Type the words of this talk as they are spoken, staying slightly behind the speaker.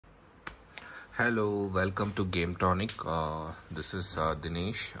Hello, welcome to Gametonic. This is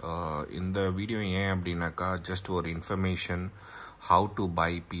Dinesh. In the video, just for information how to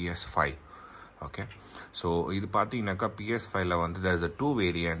buy PS5. Okay, so this PS5 there's a two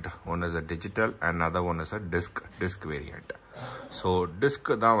variant. One is a digital, and another one is a disc variant. So disc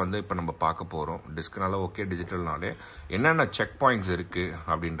da இப்ப நம்ம பார்க்க போறோம். Discனால okay, டிஜிட்டல்னாலே என்னென்ன check points இருக்கு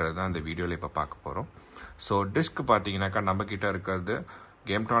அப்படின்றது தான் இந்த வீடியோல இப்ப பார்க்க போறோம். So disc பாத்தீங்கன்னாக்கா நம்ம கிட்ட இருக்குது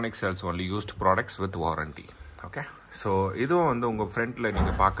Gametonic sells only used products with warranty. Okay, so இதுவும் உங்க ஃப்ரண்ட்ல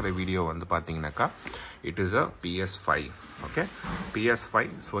நீங்க பார்க்குற வீடியோ பாத்தீங்கன்னாக்கா it is a PS5. Okay, PS5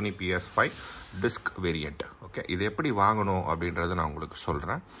 Sony PS5 disc variant. Okay, இது எப்படி வாங்கணும் அப்படின்றத நான் உங்களுக்கு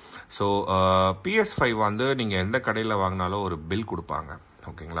சொல்றேன். So PS5 நீங்க எந்த கடையில வாங்கினாலும் ஒரு பில் கொடுப்பாங்க.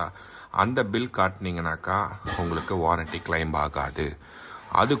 ஓகேங்களா, அந்த பில் காட்டுனீங்கன்னாக்கா உங்களுக்கு வாரண்டி கிளைம் ஆகாது.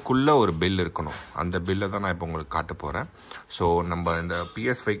 அதுக்குள்ள ஒரு பில் இருக்கணும். அந்த பில்லை தான் நான் இப்போ உங்களுக்கு காட்ட போகிறேன். ஸோ நம்ம இந்த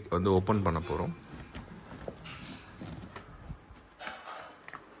PS5 ஓப்பன் பண்ண போகிறோம்.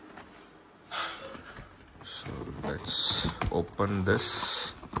 So let's open this.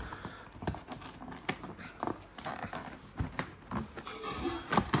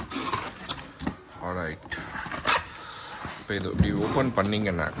 Alright, இப்போ இது இப்படி ஓப்பன்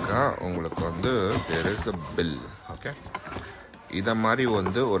பண்ணிங்கன்னாக்கா உங்களுக்கு there is a bill. Okay, இதை மாதிரி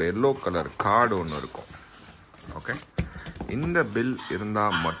ஒரு எல்லோ கலர் கார்டு ஒன்று இருக்கும். ஓகே, இந்த பில்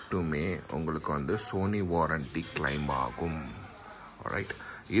இருந்தால் மட்டுமே உங்களுக்கு சோனி வாரண்டி கிளைம் ஆகும். ரைட்,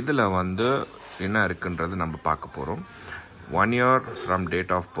 இதில் என்ன இருக்குன்றது நம்ம பார்க்க போகிறோம். 1 year from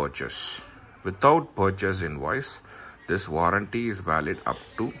date of purchase. Without purchase invoice, this warranty is valid up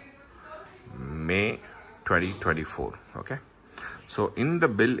to May 2024. Okay, so இந்த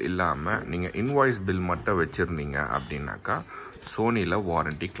பில் இல்லாமல் நீங்கள் இன்வாய்ஸ் பில் மட்டும் வச்சுருந்தீங்க அப்படின்னாக்கா சோனியில்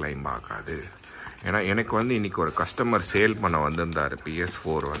வாரண்டி கிளைம் ஆகாது. ஏன்னா எனக்கு இன்றைக்கி ஒரு கஸ்டமர் சேல் பண்ண வந்திருந்தார்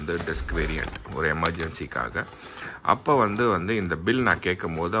PS4 டிஸ்க் வேரியண்ட் ஒரு எமர்ஜென்சிக்காக. அப்போ இந்த பில் நான்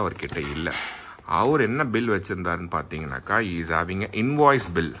கேட்கும் போது அவர்கிட்ட இல்லை. அவர் என்ன பில் வச்சுருந்தாருன்னு பார்த்தீங்கன்னாக்கா இஸ் ஹேவிங் இன்வாய்ஸ்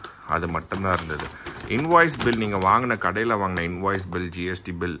பில். அது மட்டும்தான் இருந்தது. இன்வாய்ஸ் பில் நீங்கள் வாங்கின கடையில் வாங்கின இன்வாய்ஸ் பில்,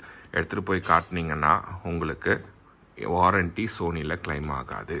 ஜிஎஸ்டி பில் எடுத்துகிட்டு போய் காட்டினீங்கன்னா உங்களுக்கு வாரண்டி சோனியில் கிளைம்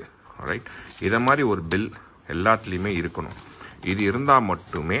ஆகாது. ரைட், இதை மாதிரி ஒரு பில் எல்லாத்துலேயுமே இருக்கணும். இது இருந்தால்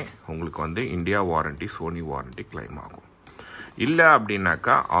மட்டுமே உங்களுக்கு India warranty, Sony warranty claim ஆகும். இல்லை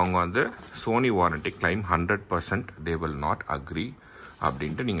அப்படின்னாக்கா அவங்க Sony warranty claim 100% they will not agri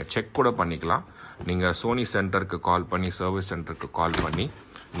அப்படின்ட்டு நீங்கள் செக் கூட பண்ணிக்கலாம். நீங்கள் சோனி சென்டருக்கு கால் பண்ணி, சர்வீஸ் சென்டருக்கு கால் பண்ணி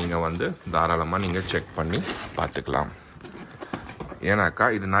நீங்கள் தாராளமாக நீங்கள் செக் பண்ணி பார்த்துக்கலாம். ஏன்னாக்கா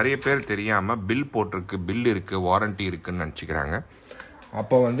இது நிறைய பேர் தெரியாமல் பில் போட்டிருக்கு, பில் இருக்குது, வாரண்டி இருக்குன்னு நினச்சிக்கிறாங்க.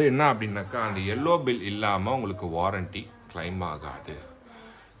 அப்போ என்ன அப்படின்னாக்கா அந்த எல்லோ பில் இல்லாமல் உங்களுக்கு வாரண்டி கிளைம் ஆகாது.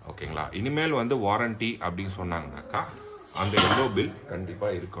 ஓகேங்களா, இனிமேல் வாரண்டி அப்படின்னு சொன்னாங்கனாக்கா அந்த எல்லோ பில்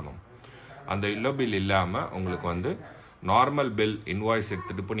கண்டிப்பாக இருக்கணும். அந்த எல்லோ பில் இல்லாமல் உங்களுக்கு நார்மல் பில், இன்வாய்ஸ்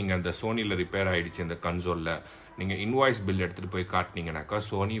எடுத்துகிட்டு போய் நீங்கள் அந்த சோனியில் ரிப்பேர் ஆகிடுச்சு இந்த கன்சோலில், நீங்கள் இன்வாய்ஸ் பில் எடுத்துகிட்டு போய் காட்டினீங்கனாக்கா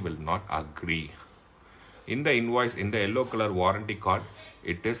சோனி வில் நாட் அக்ரி. இந்த இன்வாய்ஸ், இந்த yellow colour warranty card,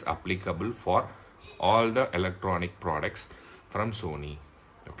 it is applicable for all the electronic products from Sony.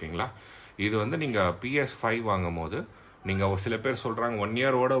 ஓகேங்களா, இது நீங்கள் PS5 வாங்கும் போது நீங்கள் சில பேர் சொல்கிறாங்க 1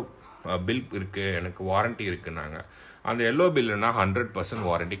 year பில் இருக்குது, எனக்கு வாரண்டி இருக்குன்னாங்க. அந்த எல்லோ பில்லுனா 100%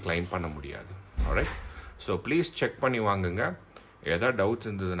 வாரண்டி கிளைம் பண்ண முடியாது. ஆல்ரைட், ஸோ ப்ளீஸ் செக் பண்ணி வாங்குங்க. எதாவது டவுட்ஸ்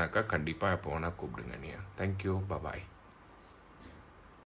இருந்ததுனாக்கா கண்டிப்பாக எப்போ வேணால் கூப்பிடுங்க. நீங்கள் தேங்க்யூ, பாய்.